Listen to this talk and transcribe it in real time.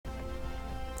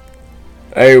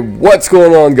Hey, what's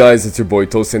going on, guys? It's your boy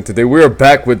Toast, and today we are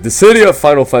back with Dissidia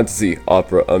Final Fantasy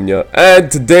Opera Omnia.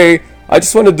 And today I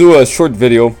just want to do a short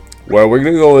video where we're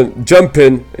gonna go and jump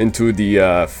into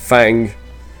the Fang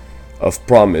of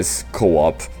Promise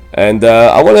co-op. And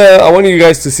I want you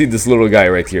guys to see this little guy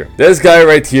right here. This guy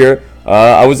right here,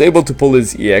 I was able to pull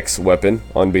his EX weapon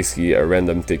on basically a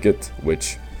random ticket,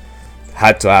 which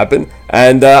had to happen.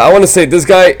 And I want to say this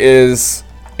guy is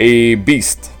a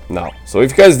beast now. So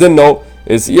if you guys didn't know,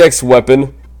 his EX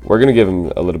weapon, we're gonna give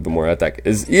him a little bit more attack.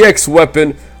 His EX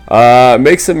weapon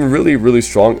makes him really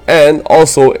strong, and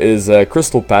also his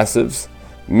crystal passives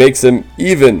makes him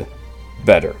even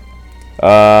better.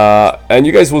 And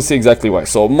you guys will see exactly why.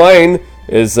 So mine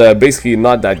is basically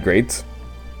not that great,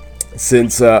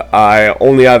 since I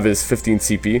only have his 15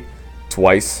 CP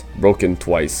twice, broken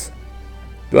twice.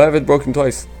 Do I have it broken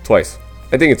twice? Twice.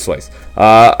 I think it's twice.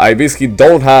 I basically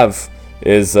don't have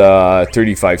his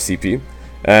 35 CP,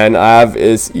 and I have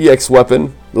his EX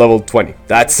weapon level 20.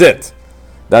 That's it.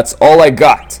 That's all I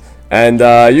got. And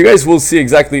you guys will see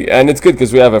exactly, and it's good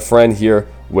because we have a friend here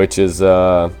which is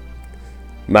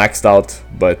maxed out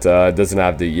but doesn't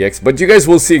have the EX. But you guys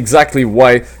will see exactly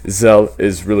why Zell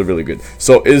is really good.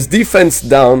 So his defense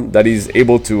down that he's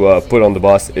able to put on the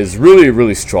boss is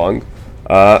really strong.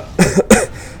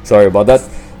 Sorry about that.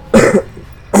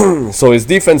 So his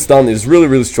defense down is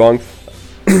really strong.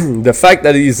 The fact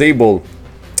that he's able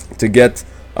to get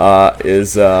he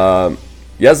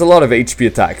has a lot of HP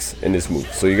attacks in this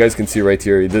move. So you guys can see right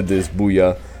here, he did this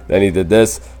booyah, then he did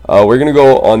this. We're gonna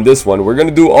go on this one. We're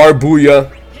gonna do our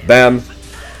booyah, bam,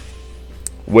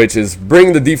 which is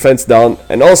bring the defense down,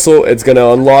 and also it's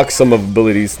gonna unlock some of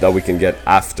abilities that we can get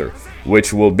after,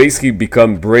 which will basically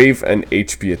become brave and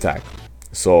HP attack.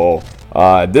 So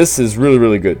this is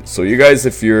really good. So you guys,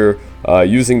 if you're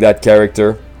using that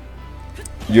character,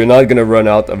 you're not gonna run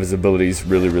out of his abilities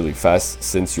really fast,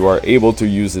 since you are able to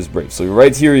use his brave. So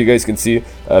right here you guys can see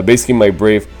basically my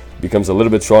brave becomes a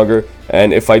little bit stronger,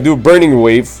 and if I do burning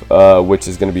wave, which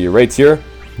is gonna be right here,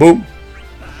 boom,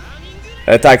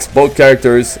 attacks both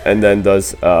characters, and then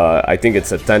does I think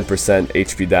it's a 10%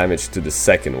 HP damage to the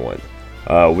second one,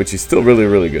 which is still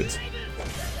really good.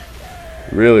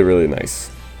 Really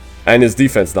nice. And his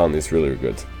defense down is really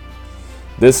good.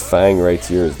 This Fang right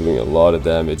here is doing a lot of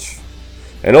damage.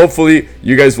 And hopefully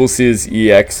you guys will see his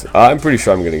EX. I'm pretty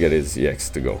sure I'm gonna get his EX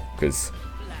to go, because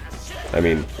I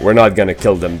mean, we're not gonna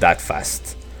kill them that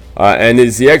fast. And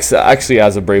his EX actually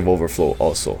has a Brave Overflow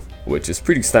also, which is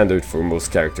pretty standard for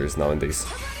most characters nowadays.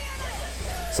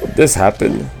 So this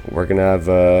happened. We're gonna have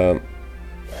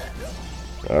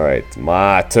alright,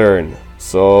 my turn.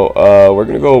 So we're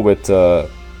gonna go with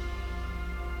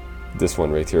this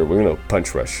one right here. We're gonna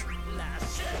punch rush.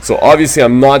 So obviously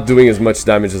I'm not doing as much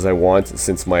damage as I want,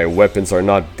 since my weapons are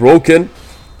not broken,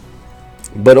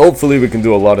 but hopefully we can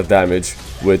do a lot of damage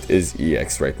with his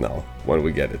EX right now when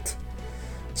we get it.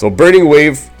 So burning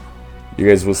wave, you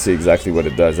guys will see exactly what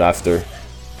it does after.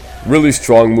 Really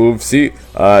strong move. See,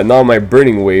 now my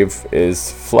burning wave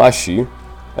is flashy,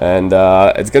 and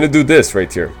it's gonna do this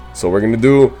right here. So we're gonna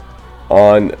do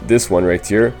on this one right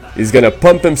here, he's gonna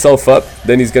pump himself up,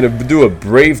 then he's gonna do a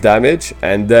brave damage,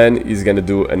 and then he's gonna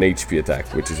do an HP attack,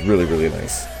 which is really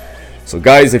nice. So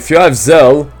guys, if you have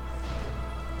Zell,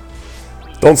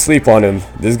 don't sleep on him.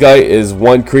 This guy is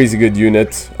one crazy good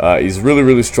unit. He's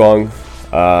really strong.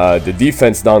 The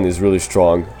defense down is really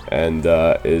strong, and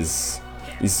he's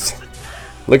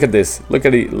look at this. Look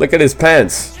at his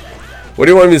pants. What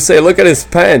do you want me to say? Look at his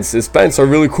pants. His pants are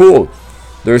really cool.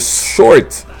 They're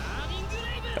short.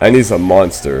 And he's a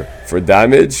monster. For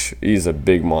damage, he's a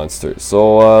big monster.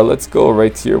 So let's go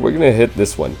right here. We're gonna hit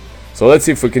this one. So let's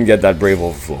see if we can get that Brave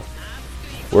Overflow.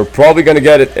 We're probably gonna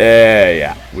get it.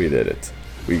 Yeah, we did it.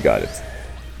 We got it.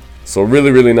 So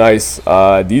really nice.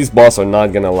 These boss are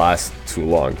not gonna last too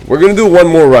long. We're gonna do one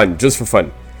more run, just for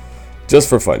fun. Just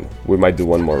for fun. We might do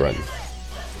one more run.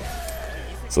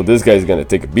 So this guy's gonna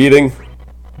take a beating.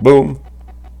 Boom.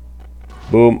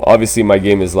 Boom. Obviously my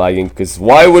game is lagging, because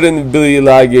why wouldn't it be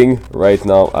lagging right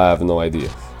now? I have no idea.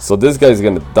 So this guy's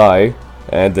gonna die,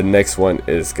 and the next one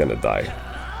is gonna die.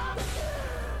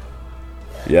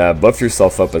 Yeah, buff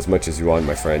yourself up as much as you want,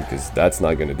 my friend, because that's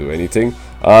not gonna do anything.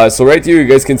 So right here you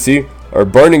guys can see our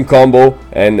burning combo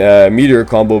and meteor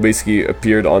combo basically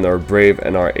appeared on our brave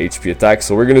and our HP attack.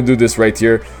 So we're gonna do this right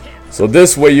here. So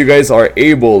this way you guys are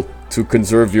able to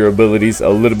conserve your abilities a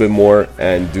little bit more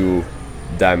and do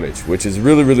damage, which is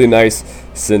really nice,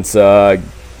 since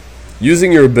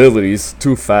using your abilities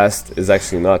too fast is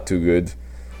actually not too good,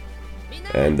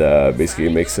 and basically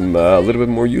it makes him a little bit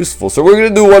more useful. So we're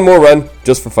gonna do one more run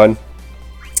just for fun.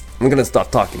 I'm gonna stop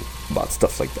talking about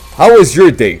stuff like that. How was your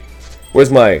day?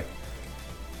 Where's my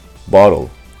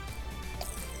bottle?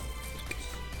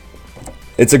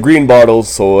 It's a green bottle,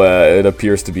 so it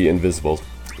appears to be invisible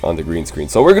on the green screen.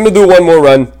 So we're gonna do one more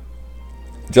run,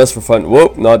 just for fun.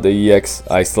 Whoop, not the EX.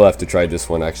 I still have to try this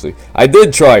one, actually. I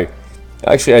did try.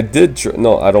 Actually, I did try.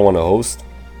 No, I don't want to host.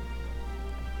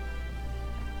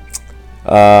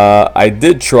 I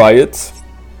did try it.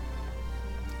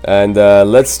 And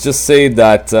let's just say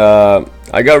that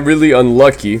I got really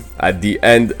unlucky at the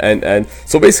end.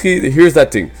 So basically, here's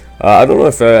that thing. I don't know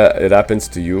if it happens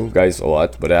to you guys a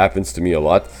lot, but it happens to me a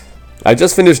lot. I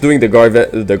just finished doing the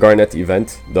Garnet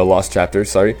event, the Lost Chapter,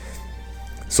 sorry.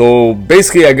 So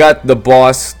basically, I got the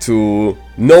boss to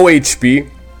no HP,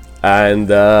 and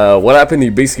what happened? He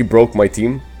basically broke my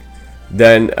team.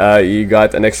 Then he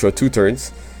got an extra 2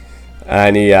 turns,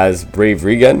 and he has Brave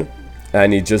Regen,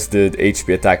 and he just did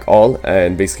HP attack all,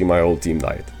 and basically my whole team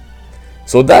died.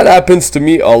 So that happens to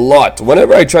me a lot.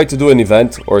 Whenever I try to do an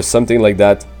event or something like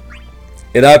that,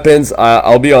 it happens,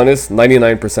 I'll be honest,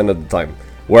 99% of the time.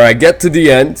 Where I get to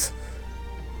the end,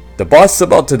 the boss is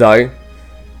about to die,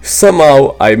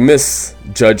 somehow I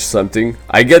misjudge something,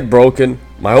 I get broken,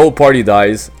 my whole party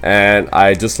dies, and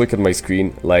I just look at my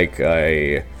screen like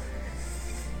in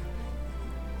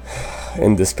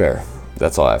despair.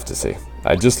 That's all I have to say.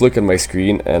 I just look at my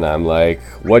screen and I'm like,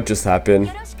 what just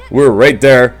happened? We're right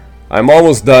there, I'm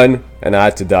almost done, and I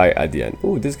had to die at the end.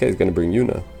 Ooh, this guy's gonna bring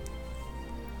Yuna.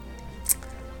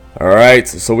 Alright,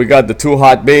 so we got the 2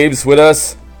 hot babes with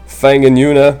us, Fang and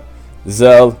Yuna.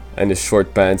 Zell and his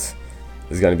short pants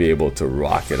is gonna be able to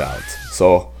rock it out.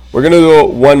 So we're gonna do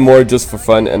one more just for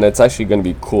fun, and it's actually gonna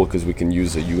be cool because we can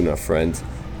use a Yuna friend,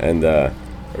 and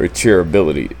her cheer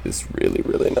ability is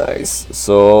really nice.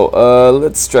 So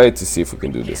let's try to see if we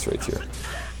can do this right here.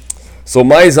 So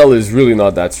my Zell is really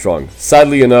not that strong.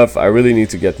 Sadly enough, I really need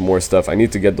to get more stuff. I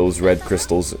need to get those red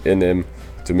crystals in him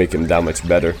to make him that much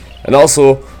better. And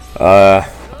also, I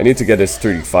need to get his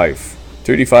 35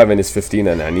 and his 15,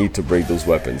 and I need to break those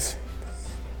weapons.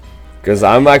 Because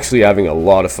I'm actually having a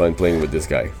lot of fun playing with this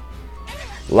guy.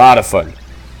 A lot of fun.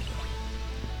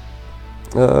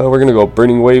 We're gonna go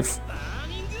Burning Wave.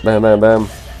 Bam, bam, bam.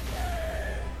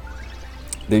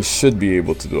 They should be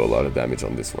able to do a lot of damage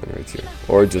on this one right here.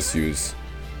 Or just use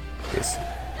this.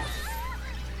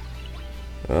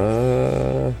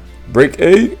 Break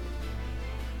A.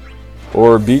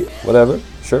 Or B, whatever.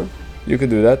 Sure, you could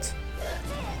do that.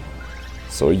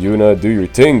 So Yuna, do your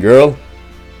thing, girl.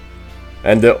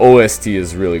 And the OST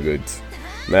is really good.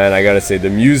 Man, I gotta say, the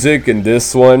music in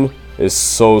this one is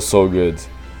so good.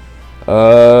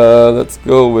 Let's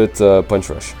go with Punch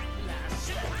Rush.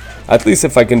 At least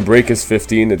if I can break his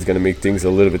 15, it's gonna make things a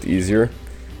little bit easier.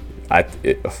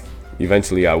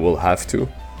 Eventually I will have to.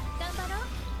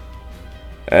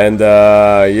 And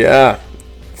yeah,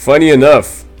 funny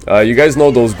enough, you guys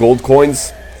know those gold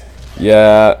coins?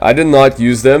 Yeah, I did not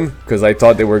use them because I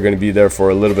thought they were going to be there for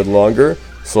a little bit longer.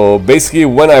 So basically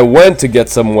when I went to get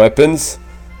some weapons,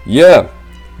 yeah,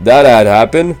 that had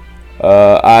happened.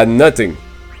 I had nothing.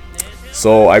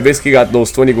 So I basically got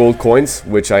those 20 gold coins,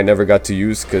 which I never got to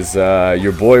use because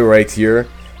your boy right here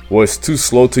was too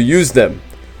slow to use them.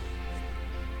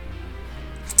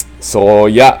 So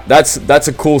yeah, that's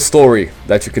a cool story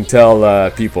that you can tell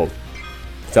people.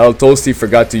 Tell Toasty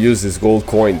forgot to use his gold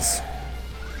coins,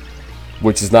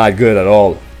 which is not good at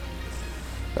all.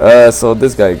 So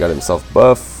this guy got himself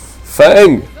buff.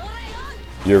 Fang,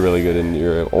 you're really good in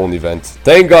your own event.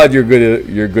 Thank God you're good.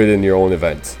 You're good in your own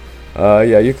event.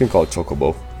 Yeah, you can call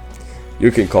Chocobo.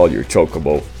 You can call your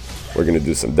Chocobo. We're gonna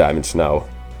do some damage now.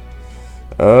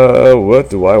 What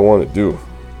do I want to do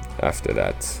after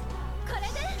that?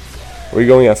 Are we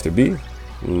going after B?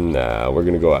 Nah, we're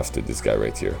gonna go after this guy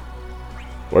right here.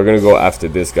 We're gonna go after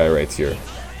this guy right here.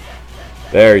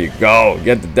 There you go.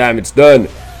 Get the damage done,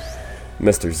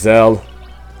 Mr. Zell.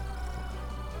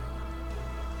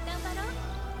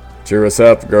 Cheer us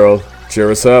up, girl. Cheer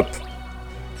us up.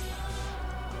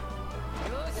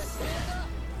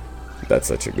 That's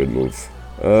such a good move.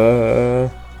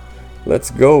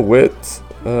 Let's go with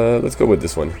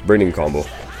this one. Burning combo.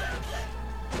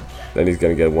 Then he's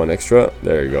gonna get one extra.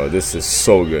 There you go. This is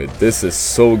so good. This is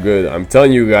so good. I'm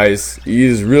telling you guys,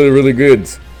 he's really good.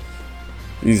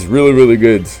 He's really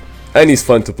good. And he's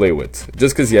fun to play with.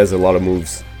 Just because he has a lot of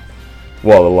moves.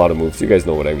 Well, a lot of moves. You guys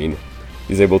know what I mean.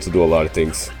 He's able to do a lot of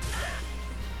things.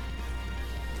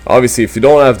 Obviously, if you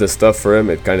don't have the stuff for him,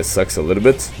 it kind of sucks a little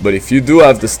bit. But if you do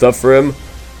have the stuff for him,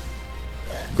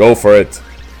 go for it.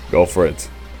 Go for it.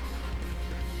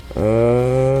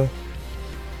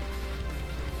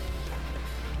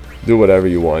 Do whatever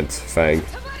you want, Fang.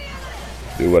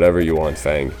 Do whatever you want,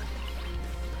 Fang.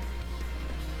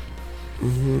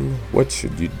 What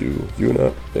should you do?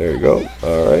 Yuna. There you go.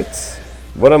 Alright.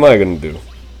 What am I gonna do?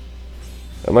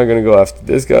 Am I gonna go after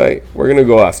this guy? We're gonna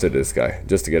go after this guy,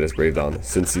 just to get his brave down,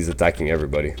 since he's attacking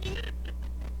everybody.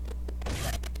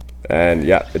 And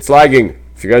yeah, it's lagging.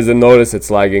 If you guys didn't notice,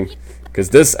 it's lagging. Because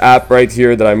this app right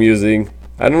here that I'm using,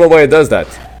 I don't know why it does that.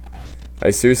 I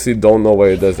seriously don't know why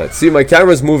it does that. See, my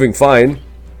camera's moving fine,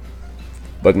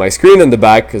 but my screen in the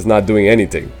back is not doing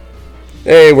anything.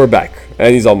 Hey, we're back.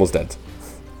 And he's almost dead.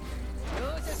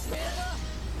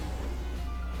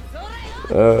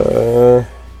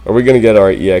 Are we gonna get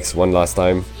our EX one last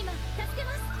time?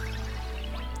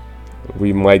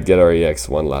 We might get our EX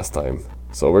one last time.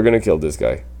 So we're gonna kill this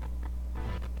guy.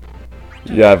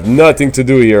 You have nothing to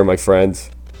do here, my friend.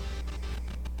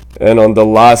 And on the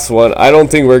last one, I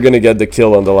don't think we're gonna get the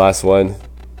kill on the last one.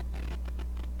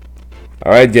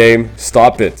 Alright, game,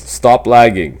 stop it. Stop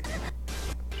lagging.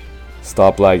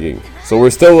 Stop lagging. So we're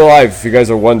still alive, if you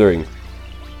guys are wondering.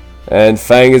 And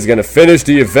Fang is gonna finish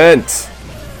the event.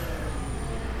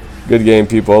 Good game,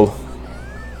 people.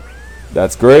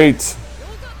 That's great.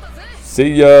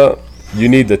 See ya. You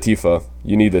need the Tifa.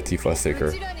 You need the Tifa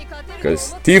sticker.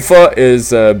 Because Tifa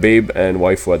is babe and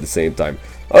waifu at the same time.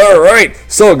 Alright.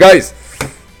 So, guys.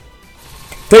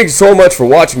 Thanks so much for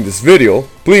watching this video.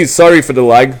 Please, sorry for the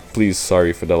lag. Please,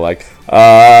 sorry for the lag.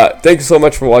 Thank you so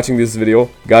much for watching this video.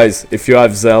 Guys, if you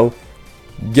have Zell,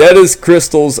 get his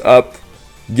crystals up.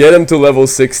 Get him to level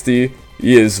 60.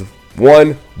 He is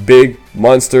one big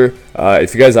monster.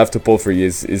 If you guys have to pull for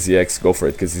his EX, go for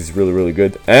it, because he's really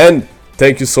good. And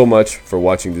thank you so much for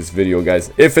watching this video,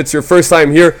 guys. If it's your first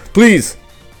time here, please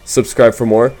subscribe for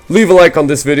more. Leave a like on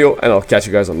this video, and I'll catch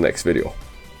you guys on the next video.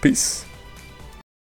 Peace.